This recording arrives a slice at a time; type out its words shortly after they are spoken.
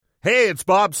Hey, it's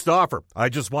Bob Stauffer. I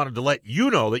just wanted to let you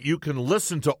know that you can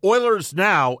listen to Oilers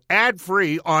Now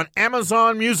ad-free on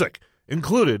Amazon Music,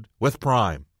 included with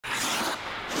Prime.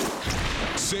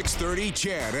 6:30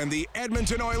 CHED and the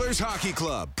Edmonton Oilers Hockey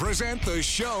Club present the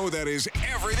show that is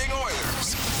everything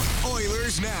Oilers.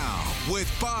 Oilers Now with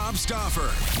Bob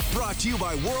Stauffer. Brought to you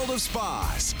by World of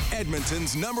Spas,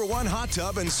 Edmonton's #1 hot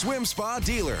tub and swim spa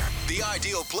dealer. The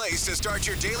ideal place to start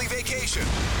your daily vacation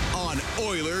on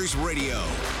Oilers Radio.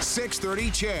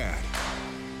 6:30 CHED.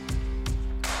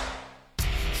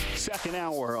 Second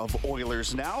hour of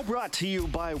Oilers Now, brought to you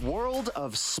by World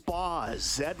of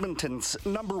Spas, Edmonton's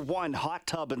 #1 hot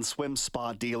tub and swim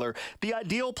spa dealer. The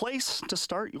ideal place to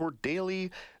start your daily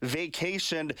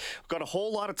vacation. We've got a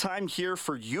whole lot of time here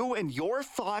for you and your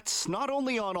thoughts, not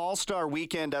only on All-Star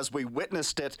Weekend as we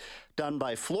witnessed it done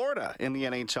by Florida in the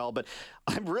NHL, but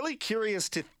I'm really curious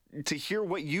to hear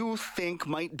what you think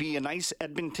might be a nice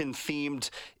Edmonton-themed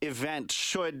event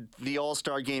should the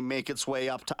All-Star Game make its way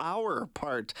up to our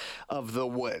part of the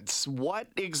woods. What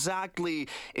exactly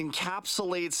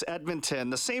encapsulates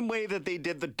Edmonton the same way that they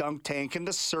did the dunk tank and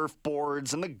the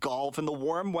surfboards and the golf and the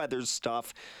warm weather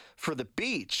stuff for the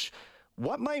beach?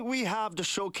 What might we have to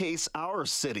showcase our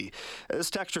city?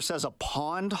 This texture says a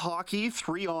pond hockey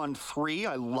 3-on-3.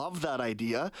 I love that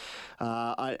idea.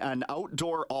 An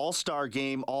outdoor all-star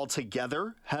game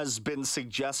altogether has been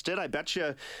suggested. I bet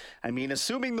you,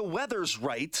 assuming the weather's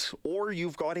right, or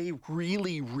you've got a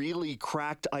really, really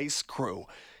cracked ice crew,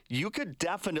 you could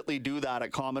definitely do that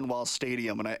at Commonwealth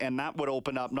Stadium, and that would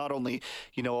open up not only,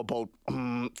 about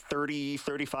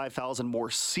 35,000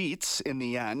 more seats in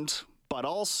the end, but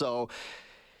also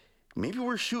maybe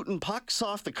we're shooting pucks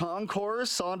off the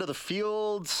concourse onto the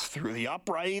field through the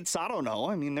uprights. I don't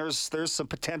know. There's some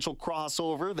potential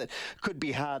crossover that could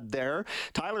be had there.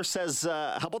 Tyler says,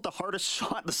 how about the hardest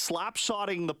shot, the slap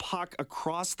shotting the puck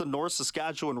across the North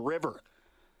Saskatchewan River?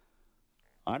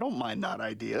 I don't mind that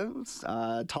idea.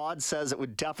 Todd says it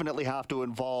would definitely have to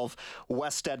involve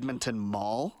West Edmonton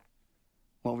Mall.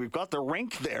 Well, we've got the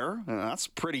rink there. That's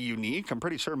pretty unique. I'm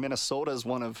pretty sure Minnesota is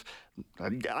one of,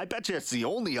 I bet you it's the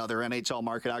only other NHL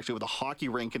market actually with a hockey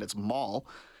rink in its mall.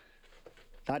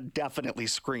 That definitely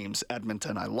screams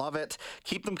Edmonton. I love it.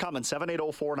 Keep them coming.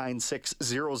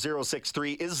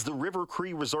 780-496-0063 is the River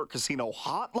Cree Resort Casino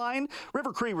hotline.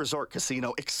 River Cree Resort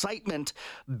Casino. Excitement.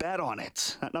 Bet on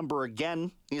it. That number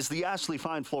again is the Ashley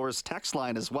Fine Floors text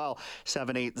line as well.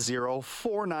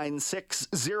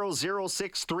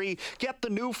 780-496-0063. Get the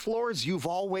new floors you've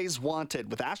always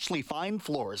wanted with Ashley Fine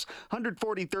Floors.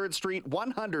 143rd Street,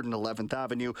 111th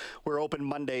Avenue. They are open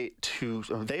Monday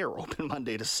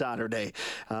to Saturday.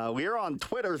 We are on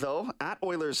Twitter, though, at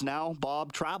Oilers Now.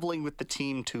 Bob traveling with the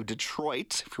team to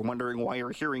Detroit. If you're wondering why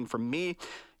you're hearing from me,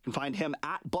 you can find him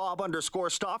at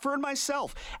Bob_Stauffer and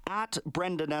myself at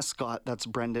Brendan Escott. That's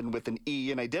Brendan with an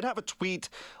E. And I did have a tweet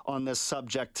on this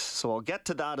subject, so I'll get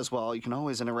to that as well. You can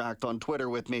always interact on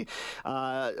Twitter with me.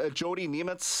 Jody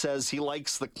Niemitz says he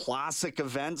likes the classic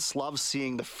events, loves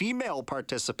seeing the female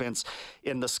participants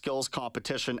in the skills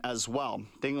competition as well.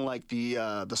 Thing like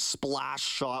the splash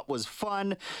shot was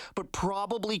fun, but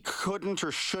probably couldn't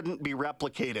or shouldn't be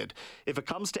replicated. If it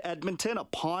comes to Edmonton, a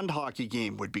pond hockey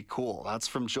game would be cool. That's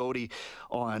from Jody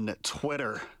on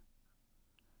Twitter.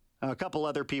 A couple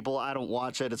other people, I don't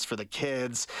watch it. It's for the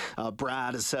kids.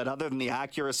 Brad has said, other than the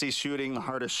accuracy shooting, the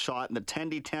hardest shot, and the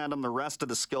tendy tandem, the rest of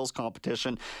the skills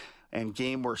competition and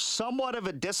game were somewhat of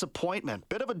a disappointment.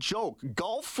 Bit of a joke.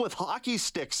 Golf with hockey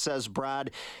sticks, says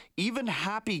Brad. Even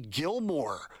Happy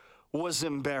Gilmore was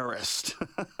embarrassed.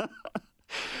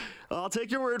 I'll take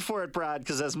your word for it, Brad,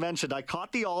 because as mentioned, I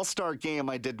caught the All-Star Game.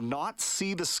 I did not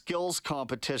see the skills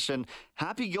competition.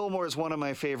 Happy Gilmore is one of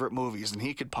my favorite movies, and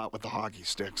he could putt with the hockey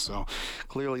stick, so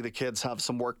clearly the kids have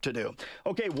some work to do.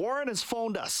 Okay, Warren has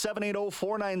phoned us,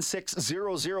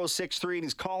 780-496-0063, and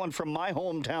he's calling from my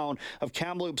hometown of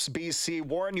Kamloops, BC.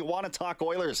 Warren, you want to talk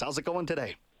Oilers. How's it going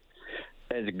today?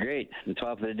 It's great. The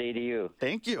top of the day to you.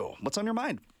 Thank you. What's on your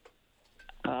mind?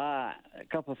 A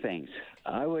couple things.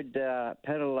 I would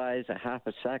penalize a half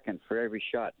a second for every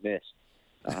shot missed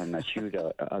on a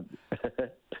shootout.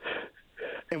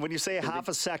 And when you say half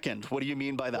a second, what do you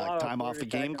mean by that? Time off the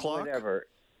game clock? Whatever.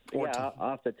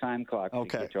 Off the time clock.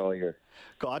 Okay.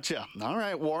 Gotcha. All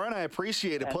right, Warren, I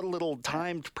appreciate it. Put a little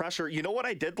timed pressure. You know what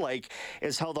I did like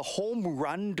is how the home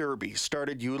run derby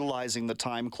started utilizing the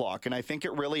time clock, and I think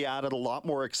it really added a lot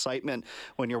more excitement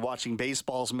when you're watching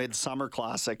baseball's Midsummer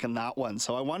Classic and that one.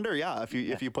 So I wonder,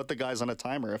 if you put the guys on a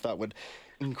timer, if that would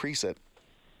increase it.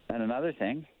 And another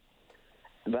thing,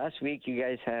 last week you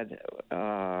guys had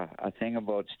a thing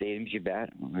about stadiums you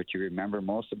bet, what you remember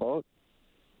most about.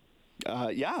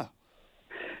 Yeah.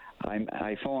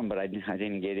 I phoned, but I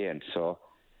didn't get in, so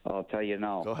I'll tell you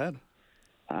now. Go ahead.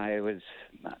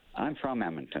 I'm from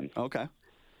Edmonton. Okay.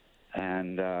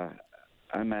 And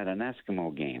I'm at an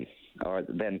Eskimo game, or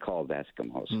then called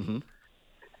Eskimos. Mm-hmm.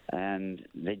 And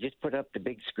they just put up the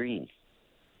big screen.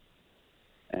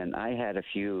 And I had a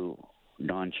few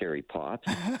non-cherry pops.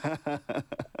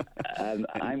 And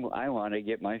I want to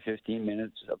get my 15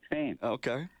 minutes of fame.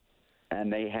 Okay.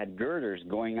 And they had girders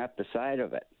going up the side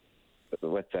of it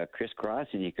with crisscross,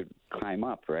 and you could climb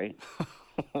up, right?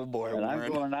 Oh, boy. And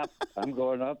Warren. I'm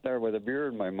going up there with a beer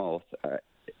in my mouth,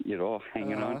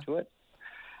 hanging onto it.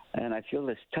 And I feel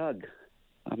this tug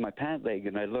on my pant leg,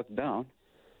 and I look down.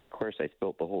 Of course, I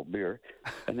spilled the whole beer.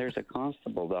 And there's a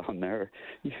constable down there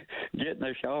getting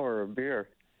a shower of beer.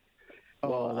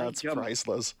 Oh, that's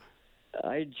priceless.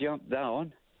 I jumped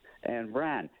down and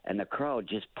ran, and the crowd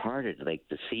just parted like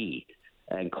the sea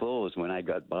and closed when I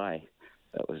got by.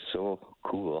 That was so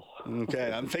cool.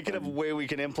 Okay, I'm thinking of a way we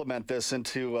can implement this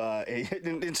into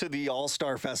the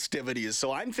All-Star festivities.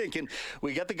 So I'm thinking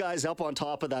we get the guys up on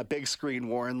top of that big screen,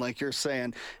 Warren, like you're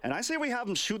saying, and I say we have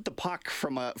them shoot the puck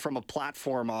from a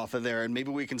platform off of there, and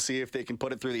maybe we can see if they can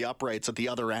put it through the uprights at the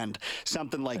other end,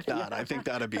 something like that. I think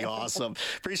that'd be awesome.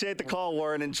 Appreciate the call,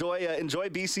 Warren. Enjoy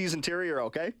BC's interior,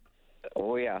 okay?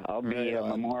 Oh, yeah. I'll be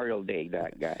Memorial Day,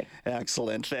 that guy.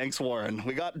 Excellent. Thanks, Warren.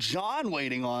 We got John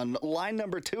waiting on line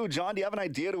number 2. John, do you have an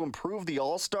idea to improve the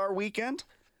All-Star weekend?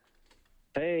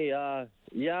 Hey,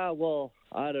 yeah, well,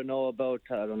 I don't know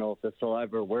if this will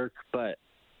ever work, but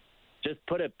just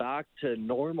put it back to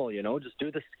normal, just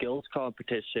do the skills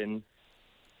competition.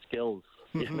 Skills,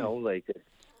 like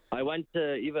I went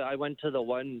to the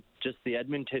one, just the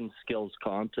Edmonton skills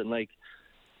comp, and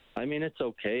it's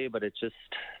okay, but it's just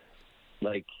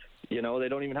they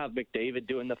don't even have McDavid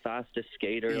doing the fastest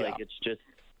skater. Yeah. It's just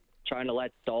trying to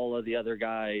let all of the other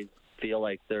guys feel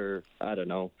like they're, I don't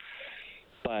know.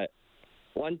 But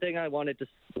one thing I wanted to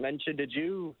mention, did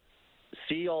you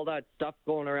see all that stuff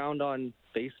going around on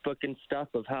Facebook and stuff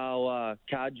of how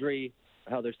Kadri,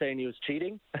 how they're saying he was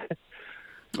cheating?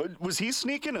 Was he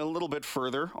sneaking a little bit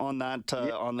further on that,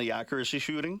 on the accuracy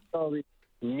shooting? All these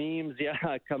memes,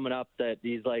 coming up that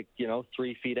he's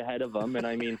 3 feet ahead of him.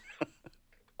 And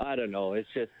I don't know. It's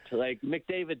just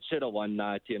McDavid should have won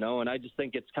that, and I just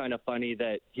think it's kind of funny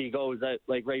that he goes out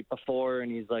right before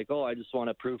and he's like, oh, I just want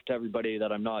to prove to everybody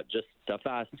that I'm not just a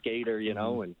fast skater,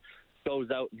 and goes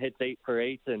out and hits 8 for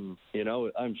 8. And,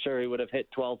 I'm sure he would have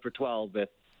hit 12 for 12 if,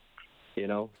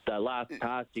 that last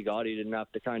pass he got, he didn't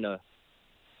have to kind of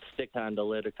stick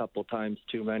handle it a couple times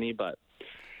too many. But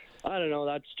I don't know.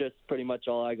 That's just pretty much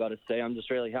all I got to say. I'm just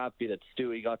really happy that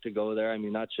Stewie got to go there.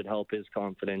 That should help his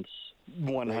confidence.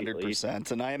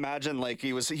 100%. And I imagine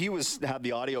he had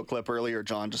the audio clip earlier,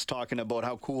 John, just talking about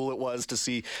how cool it was to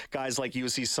see guys like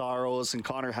UC Saros and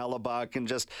Connor Hellebuck and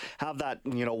just have that,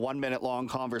 1 minute long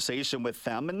conversation with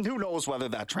them. And who knows whether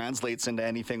that translates into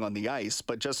anything on the ice,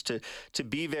 but just to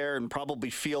be there and probably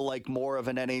feel like more of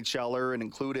an NHLer and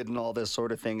included in all this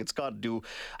sort of thing, it's got to do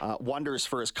wonders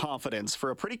for his confidence. For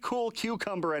a pretty cool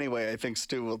cucumber anyway, I think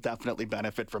Stu will definitely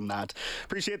benefit from that.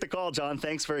 Appreciate the call, John.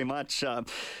 Thanks very much.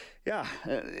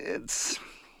 It's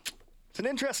an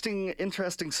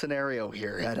interesting scenario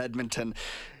here at Edmonton.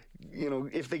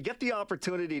 If they get the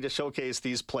opportunity to showcase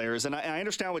these players, and I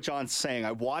understand what John's saying.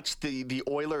 I watched the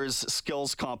Oilers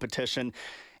skills competition,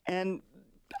 and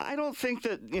I don't think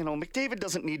that, McDavid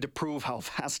doesn't need to prove how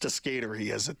fast a skater he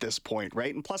is at this point,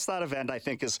 right? And plus that event, I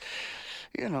think, is,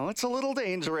 it's a little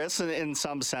dangerous in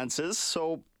some senses.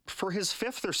 So for his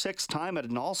 5th or 6th time at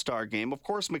an All-Star game, of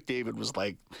course McDavid was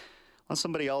like, let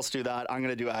somebody else do that. I'm going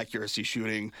to do accuracy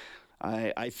shooting.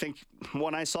 I think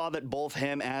when I saw that both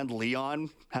him and Leon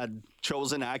had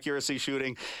chosen accuracy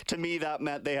shooting, to me that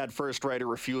meant they had first right of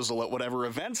refusal at whatever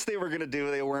events they were going to do.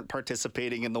 They weren't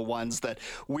participating in the ones that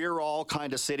we're all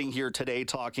kind of sitting here today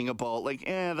talking about,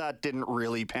 that didn't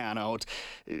really pan out.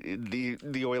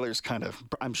 The Oilers kind of,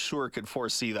 I'm sure, could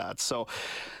foresee that. So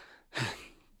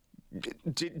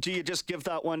do you just give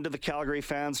that one to the Calgary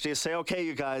fans? Do you say, okay,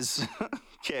 you guys,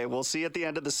 okay, we'll see at the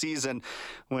end of the season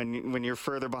when you're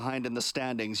further behind in the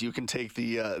standings, you can take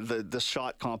the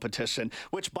shot competition,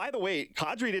 which, by the way,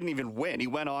 Kadri didn't even win. He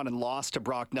went on and lost to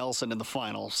Brock Nelson in the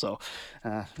final. So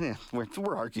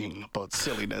we're arguing about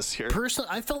silliness here. Personally,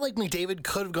 I felt like McDavid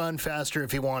could have gone faster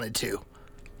if he wanted to.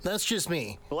 That's just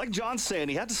me. Well, like John's saying,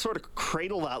 he had to sort of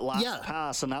cradle that last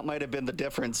pass, and that might have been the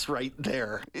difference right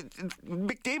there.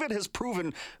 McDavid has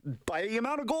proven by the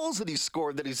amount of goals that he's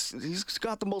scored that he's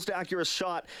got the most accurate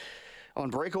shot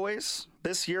on breakaways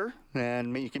this year,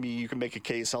 and you can make a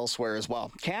case elsewhere as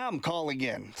well. Cam calling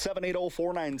in,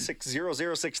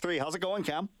 780-496-0063. How's it going,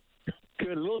 Cam?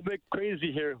 Good, a little bit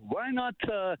crazy here. Why not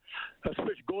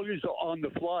switch goalies on the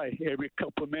fly every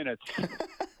couple of minutes?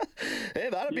 Hey,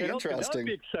 that'd be interesting. That'd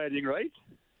be exciting, right?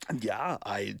 Yeah,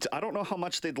 I don't know how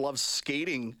much they'd love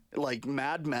skating like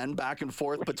madmen back and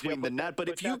forth between the net, but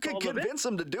if you could convince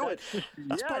them to do it,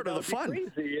 that's part of the fun.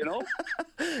 Crazy, you know?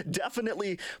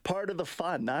 Definitely part of the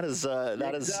fun. That is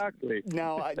exactly.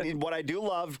 Now, what I do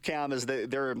love, Cam, is that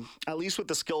they're, at least with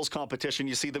the skills competition,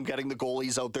 you see them getting the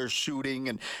goalies out there shooting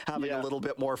and having a little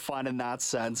bit more fun in that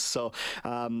sense. So,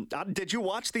 did you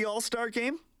watch the All-Star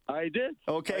game? I did.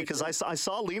 Okay, because I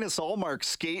saw Linus Ullmark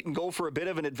skate and go for a bit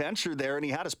of an adventure there, and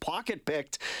he had his pocket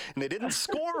picked, and they didn't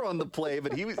score on the play,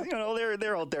 but he was,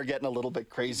 they're out there getting a little bit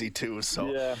crazy too.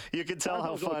 So you can tell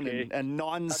how fun and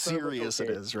non-serious it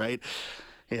is, right?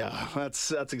 Yeah,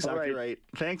 that's exactly right.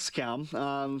 Thanks, Cam.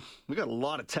 We got a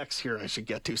lot of texts here I should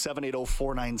get to.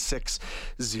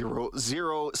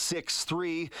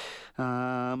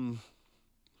 780-496-0063.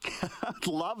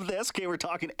 Love this. Okay, we're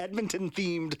talking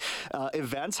Edmonton-themed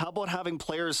events. How about having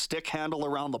players stick handle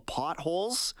around the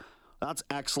potholes? That's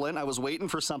excellent. I was waiting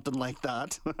for something like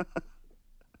that.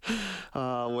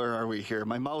 Where are we here?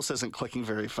 My mouse isn't clicking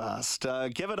very fast.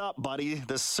 Give it up, buddy.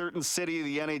 This certain city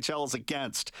the NHL is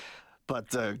against.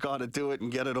 But got to do it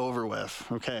and get it over with.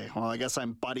 Okay, well, I guess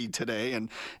I'm buddy today.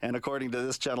 And according to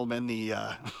this gentleman, the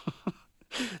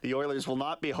Oilers will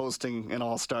not be hosting an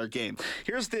All-Star game.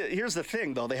 Here's the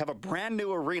thing, though. They have a brand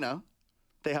new arena.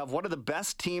 They have one of the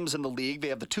best teams in the league. They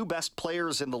have the two best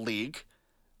players in the league.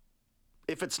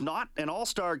 If it's not an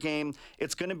All-Star game,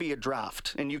 it's going to be a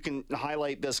draft. And you can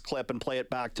highlight this clip and play it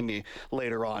back to me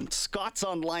later on. Scott's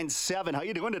on line 7. How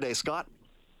you doing today, Scott?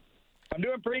 I'm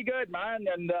doing pretty good, man.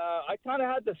 And I kind of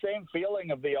had the same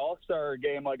feeling of the All-Star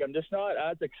game. Like, I'm just not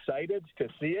as excited to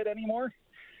see it anymore.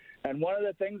 And one of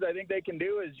the things I think they can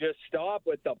do is just stop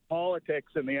with the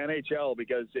politics in the NHL,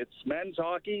 because it's men's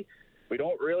hockey. We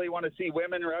don't really want to see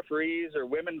women referees or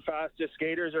women fastest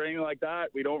skaters or anything like that.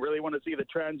 We don't really want to see the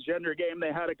transgender game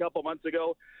they had a couple months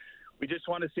ago. We just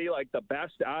want to see, like, the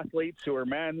best athletes who are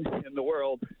men in the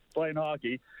world playing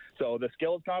hockey. So the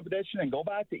skills competition, and go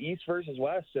back to East versus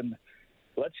West, and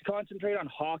let's concentrate on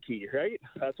hockey, right?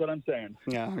 That's what I'm saying.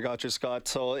 Yeah, I got you, Scott.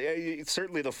 So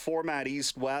certainly the format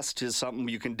East-West is something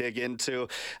you can dig into.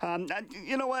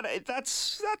 You know what? That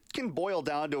can boil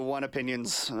down to one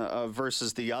opinions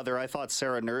versus the other. I thought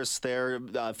Sarah Nurse there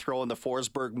throwing the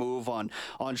Forsberg move on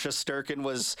Shesterkin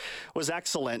was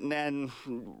excellent. And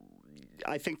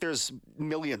I think there's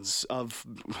millions of,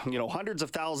 hundreds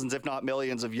of thousands, if not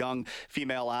millions, of young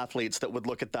female athletes that would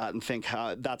look at that and think,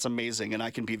 that's amazing, and I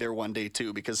can be there one day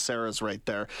too, because Sarah's right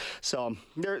there. So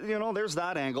there's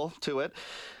that angle to it.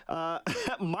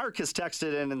 Mark has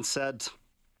texted in and said,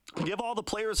 give all the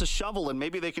players a shovel and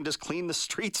maybe they can just clean the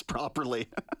streets properly.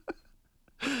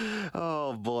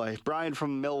 Oh, boy. Brian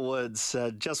from Millwood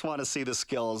said, just want to see the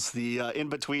skills. The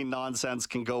in-between nonsense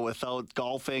can go without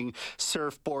golfing,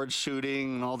 surfboard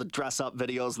shooting, all the dress-up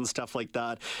videos and stuff like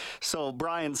that. So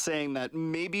Brian's saying that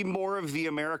maybe more of the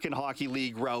American Hockey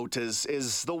League route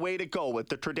is the way to go with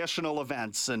the traditional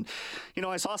events. And,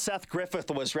 I saw Seth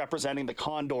Griffith was representing the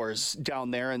Condors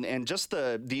down there, and just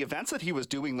the events that he was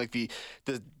doing, like the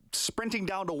sprinting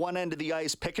down to one end of the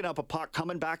ice, picking up a puck,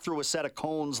 coming back through a set of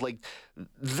cones, like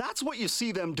that's what you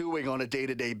see them doing on a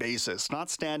day-to-day basis, not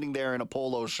standing there in a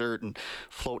polo shirt and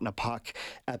floating a puck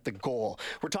at the goal.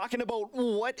 We're talking about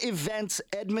what events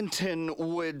Edmonton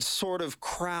would sort of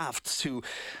craft to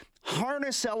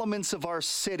harness elements of our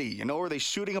city. Are they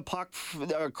shooting a puck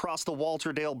across the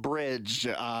Walterdale Bridge?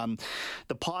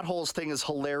 The potholes thing is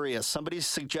hilarious. Somebody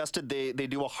suggested they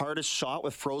do a hardest shot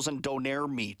with frozen donair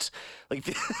meat. Like,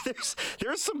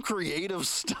 there's some creative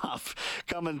stuff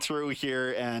coming through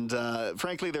here, and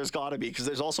frankly, there's got to be, because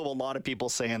there's also a lot of people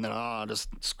saying that, just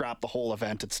scrap the whole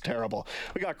event. It's terrible.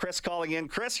 We got Chris calling in.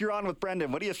 Chris, you're on with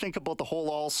Brendan. What do you think about the whole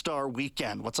All-Star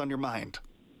weekend? What's on your mind?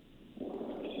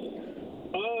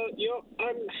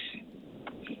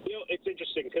 It's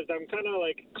interesting because I'm kind of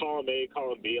like column A,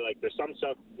 column B. Like, there's some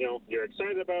stuff, you're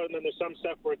excited about, and then there's some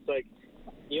stuff where it's like,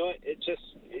 it's just,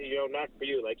 not for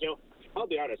you. Like, I'll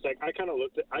be honest. Like, I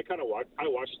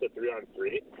watched the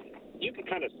 3-on-3. You could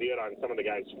kind of see it on some of the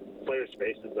players'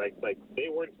 faces. Like they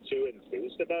weren't too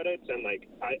enthused about it, and like,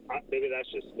 I maybe that's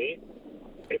just me.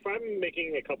 If I'm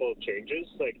making a couple of changes,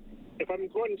 like if I'm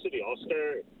going to the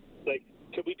All-Star, like,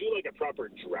 could we do like a proper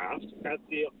draft at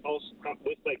the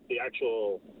with like the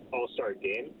actual All-Star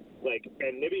game? like,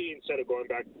 and maybe instead of going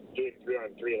back doing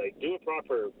 3-on-3, like do a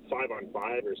proper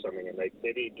 5-on-5 or something, and like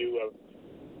maybe do a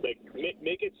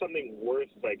make it something worth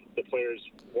like the players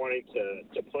wanting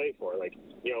to play for. Like,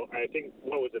 you know, I think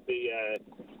what was it, the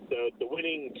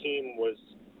winning team was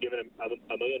given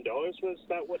 $1 million. Was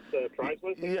that what the prize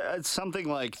was? Yeah, it's something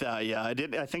like that. Yeah, I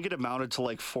think it amounted to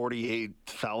like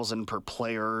 $48,000 per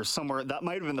player or somewhere. That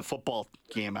might have been the football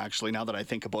game, actually, now that I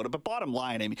think about it. But bottom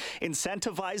line, I mean,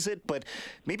 incentivize it, but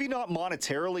maybe not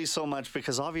monetarily so much,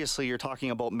 because obviously you're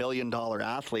talking about $1 million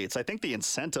athletes. I think the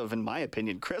incentive, in my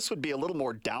opinion, Chris, would be a little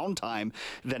more downtime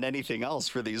than anything else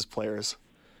for these players.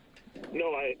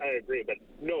 No, I agree, but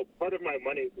no, part of my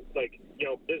money, like, you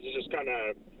know, this is just kind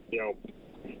of, you know,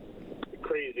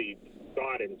 crazy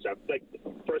thought and stuff. Like,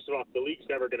 first of all, the league's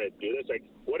never going to do this. Like,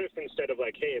 what if instead of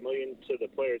like, hey, $1 million to the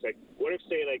players, like, what if,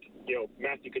 say, like, you know,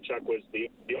 Matthew Tkachuk was the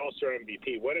All-Star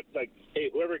MVP? What if, like,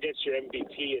 hey, whoever gets your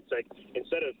MVP, it's like,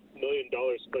 instead of $1 million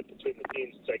split between the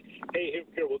teams, it's like, hey,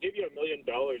 here, we'll give you $1 million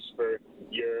for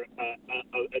your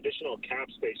additional cap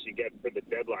space you get for the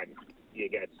deadline you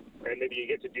get, and maybe you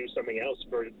get to do something else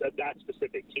for that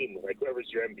specific team, like whoever's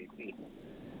your MVP.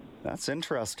 That's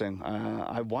interesting.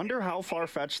 I wonder how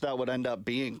far-fetched that would end up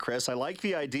being, Chris. I like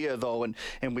the idea, though, and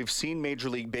we've seen Major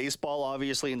League Baseball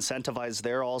obviously incentivize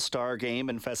their all-star game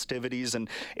and festivities and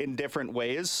in different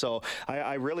ways. So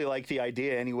I really like the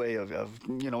idea anyway of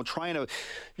you know, trying to...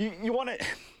 You want to...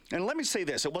 And let me say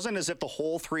this, it wasn't as if the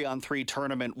whole 3-on-3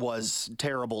 tournament was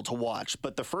terrible to watch,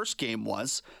 but the first game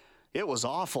was. It was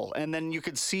awful. And then you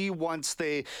could see once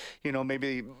they, you know,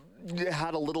 maybe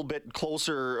had a little bit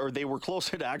closer, or they were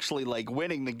closer to actually like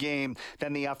winning the game,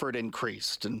 then the effort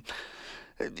increased. And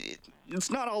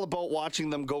it's not all about watching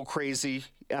them go crazy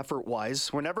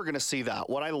effort-wise. We're never going to see that.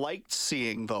 What I liked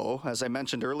seeing, though, as I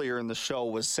mentioned earlier in the show,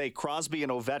 was, say, Crosby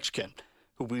and Ovechkin,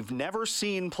 who we've never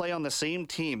seen play on the same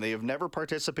team. They have never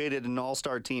participated in an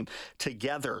all-star team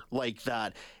together like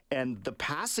that. And the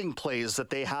passing plays that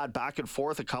they had back and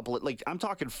forth, a couple of, like, I'm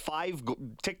talking 5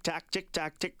 tic-tac,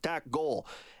 tic-tac, tic-tac goal.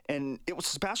 And it was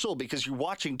special because you're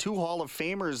watching 2 Hall of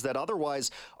Famers that otherwise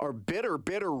are bitter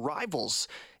rivals.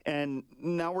 And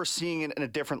now we're seeing it in a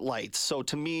different light. So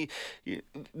to me,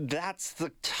 that's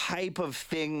the type of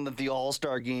thing that the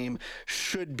All-Star game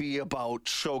should be about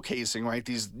showcasing, right?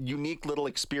 These unique little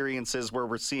experiences where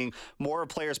we're seeing more of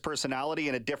players' personality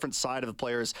and a different side of the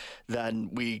players than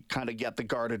we kind of get the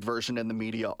guarded version in the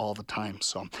media all the time.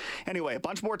 So anyway, a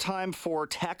bunch more time for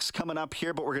text coming up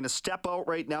here, but we're going to step out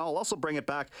right now. I'll also bring it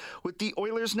back with the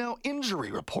Oilers Now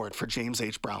injury report for James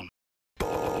H. Brown.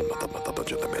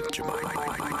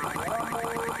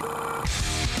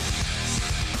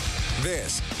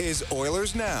 This is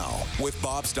Oilers Now with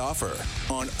Bob Stauffer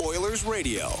on Oilers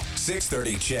Radio,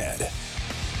 630 CHED.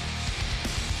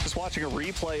 Just watching a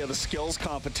replay of the skills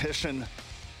competition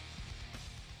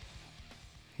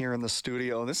here in the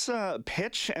studio. This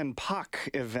pitch and puck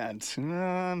event.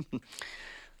 I'm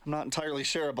not entirely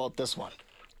sure about this one.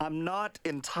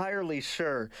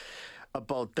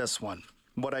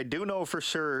 What I do know for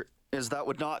sure is that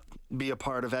would not be a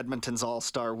part of Edmonton's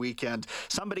All-Star Weekend.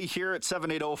 Somebody here at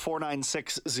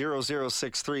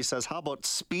 780-496-0063 says, how about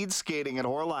speed skating at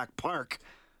Horlock Park?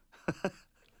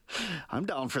 I'm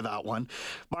down for that one.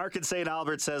 Mark in St.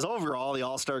 Albert says, overall, the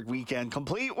All-Star Weekend,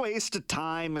 complete waste of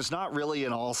time. Is not really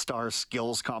an all-star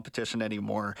skills competition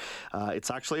anymore.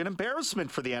 It's actually an embarrassment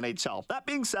for the NHL. That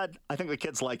being said, I think the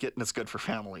kids like it, and it's good for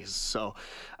families. So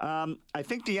I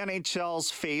think the NHL's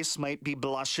face might be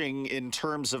blushing in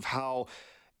terms of how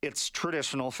its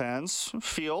traditional fans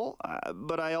feel.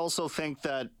 But I also think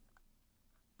that,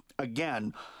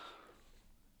 again,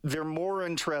 they're more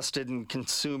interested in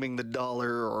consuming the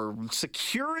dollar, or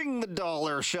securing the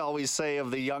dollar, shall we say, of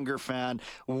the younger fan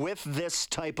with this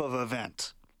type of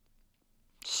event.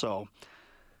 So,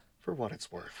 for what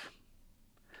it's worth.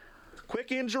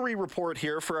 Quick injury report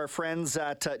here for our friends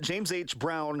at James H.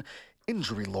 Brown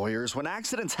Injury Lawyers. When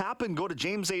accidents happen, go to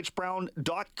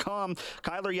jameshbrown.com.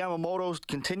 Kyler Yamamoto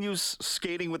continues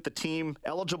skating with the team,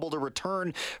 eligible to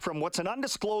return from what's an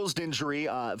undisclosed injury,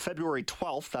 February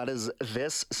 12th. That is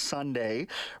this Sunday.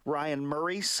 Ryan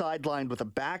Murray sidelined with a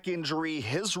back injury.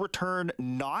 His return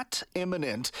not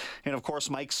imminent. And, of course,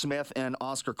 Mike Smith and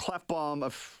Oscar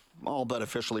Klefbom all but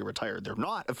officially retired. They're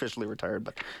not officially retired,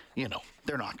 but, you know,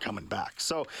 they're not coming back.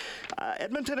 So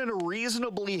Edmonton in a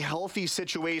reasonably healthy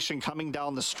situation coming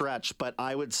down the stretch, but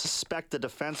I would suspect the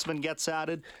defenseman gets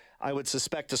added. I would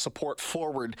suspect a support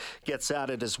forward gets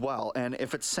added as well. And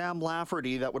if it's Sam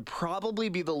Lafferty, that would probably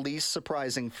be the least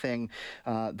surprising thing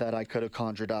that I could have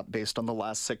conjured up based on the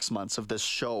last 6 months of this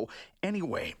show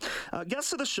anyway.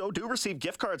 Guests of the show do receive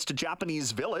gift cards to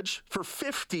Japanese Village for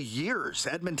 50 years.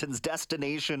 Edmonton's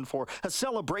destination for a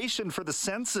celebration for the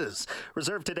senses.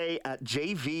 Reserved today at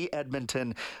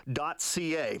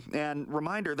jvedmonton.ca. And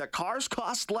reminder that cars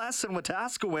cost less in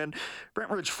Wetaskiwin.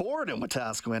 Brentridge Ford in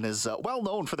Wetaskiwin is well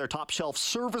known for their top shelf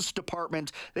service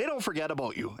department. They don't forget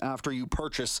about you after you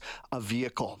purchase a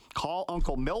vehicle. Call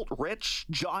Uncle Milt, Rich,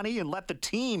 Johnny, and let the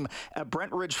team at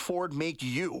Brentridge Ford make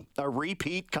you a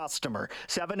repeat customer.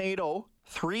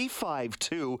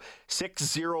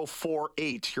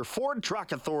 780-352-6048. Your Ford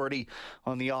Truck Authority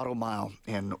on the Auto Mile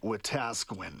in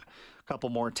Wetaskiwin. A couple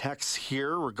more texts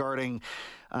here regarding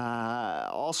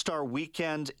All-Star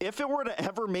Weekend. If it were to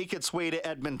ever make its way to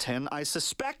Edmonton, I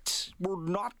suspect we're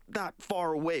not that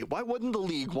far away. Why wouldn't the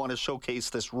league want to showcase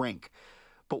this rink?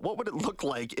 But what would it look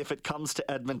like if it comes to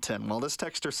Edmonton? Well, this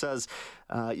texter says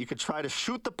you could try to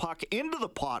shoot the puck into the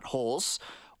potholes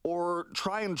or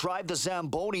try and drive the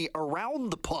Zamboni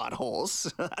around the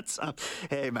potholes. That's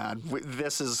hey man,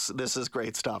 this is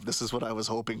great stuff. This is what I was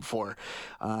hoping for.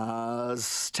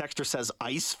 Texter says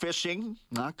ice fishing.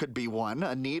 That could be one.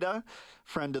 Anita,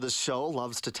 friend of the show,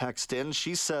 loves to text in.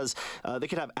 She says they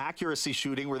could have accuracy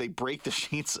shooting where they break the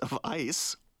sheets of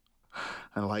ice.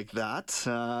 I like that.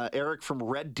 Eric from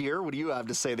Red Deer, what do you have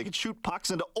to say? They could shoot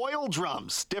pucks into oil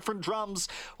drums. Different drums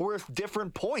worth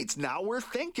different points. Now we're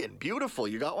thinking. Beautiful.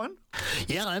 You got one?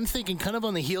 Yeah, I'm thinking kind of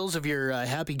on the heels of your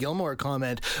Happy Gilmore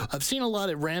comment. I've seen a lot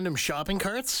of random shopping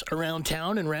carts around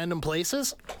town in random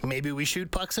places. Maybe we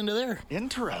shoot pucks into there.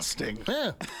 Interesting.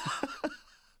 Yeah.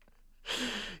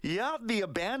 Yeah, the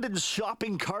abandoned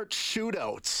shopping cart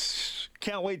shootouts.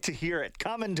 Can't wait to hear it.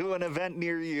 Coming to an event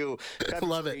near you.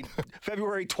 Love it.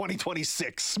 February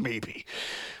 2026, maybe.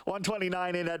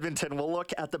 129 in Edmonton. We'll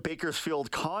look at the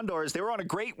Bakersfield Condors. They were on a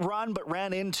great run, but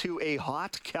ran into a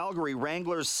hot Calgary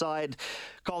Wranglers side.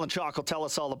 Colin Chalk will tell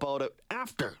us all about it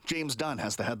after James Dunn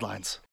has the headlines.